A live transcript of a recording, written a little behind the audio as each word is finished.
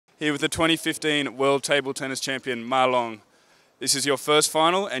here with the 2015 World Table Tennis Champion Ma Long. This is your first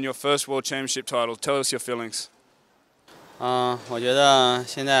final and your first World Championship title. Tell us your feelings. 我觉得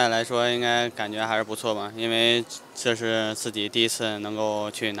现在来说应该感觉还是不错吧，因为这是自己第一次能够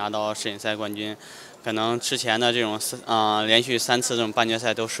去拿到世锦赛冠军。可能之前的这种连续3次这种半决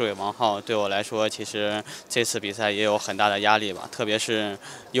赛都视为王号，对我来说，其实这次比赛也有很大的压力吧。特别是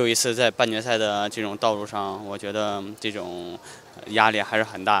又一次在半决赛的这种道路上，我觉得这种压力还是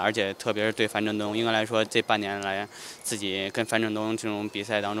很大，而且特别是对樊振东，应该来说这半年来自己跟樊振东这种比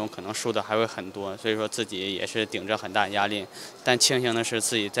赛当中可能输的还会很多，所以说自己也是顶着很大压力。但庆幸的是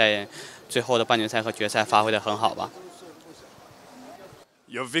自己在最后的半决赛和决赛发挥得很好吧。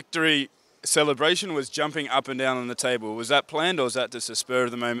Your victory celebration was jumping up and down on the table. Was that planned or was that just a spur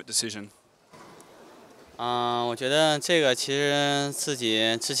of the moment decision? 我觉得这个其实自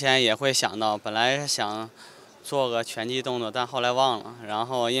己之前也会想到，本来是想做个拳击动作，但后来忘了。然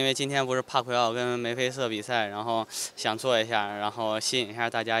后因为今天不是帕奎奥跟梅菲瑟比赛，然后想做一下，然后吸引一下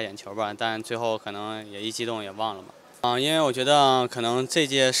大家眼球吧。但最后可能也一激动也忘了吧。因为我觉得可能这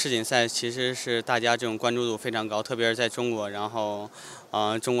届世锦赛其实是大家这种关注度非常高，特别是在中国，然后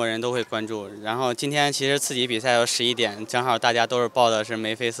中国人都会关注。然后今天其实自己比赛有11点，正好大家都是报的是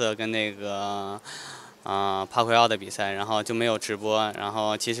梅菲瑟跟那个帕奎奥的比赛，然后就没有直播。然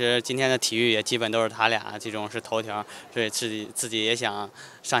后其实今天的体育也基本都是他俩这种是头条，所以自己也想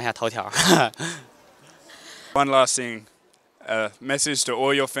上下头条。One last thing, a message to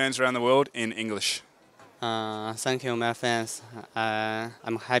all your fans around the world in English. Thank you, my fans.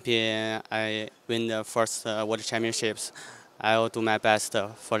 I'm happy I win the first World Championships. I will do my best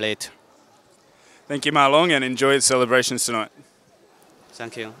for later. Thank you, Ma Long, and enjoy the celebrations tonight.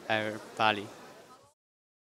 Thank you, everybody.